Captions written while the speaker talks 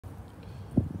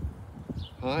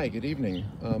Hi, good evening.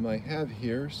 I have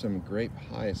here some grape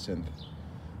hyacinth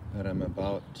that I'm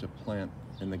about to plant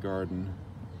in the garden.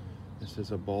 This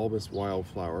is a bulbous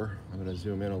wildflower. I'm going to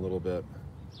zoom in a little bit.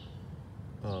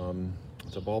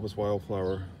 It's a bulbous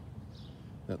wildflower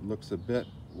that looks a bit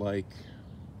like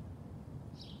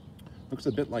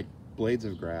blades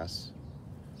of grass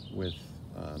with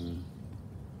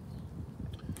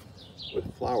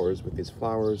flowers, with these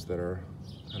flowers that are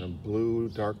kind of blue,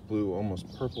 dark blue,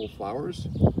 almost purple flowers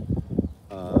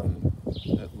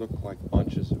that look like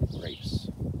bunches of grapes.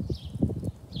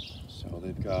 So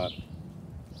they've got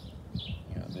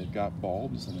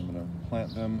bulbs, and I'm going to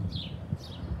plant them.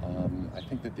 I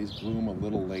think that these bloom a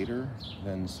little later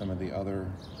than some of the other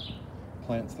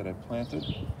plants that I've planted.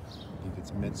 I think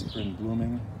it's mid-spring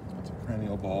blooming. It's a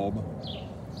perennial bulb.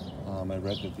 I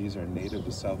read that these are native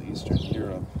to southeastern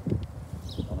Europe,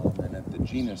 and that the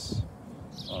genus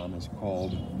is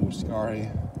called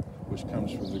Muscari, which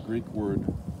comes from the Greek word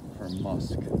for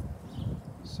musk.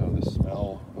 So the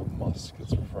smell of musk,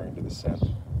 it's referring to the scent.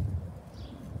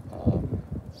 I'm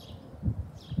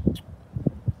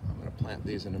going to plant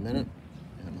these in a minute,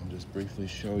 and I'll just briefly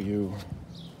show you.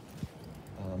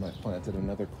 I planted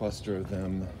another cluster of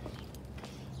them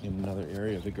in another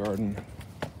area of the garden.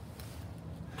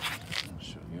 I'll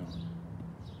show you.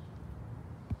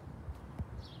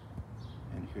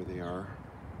 And here they are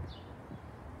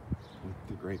with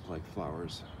the grape-like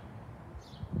flowers.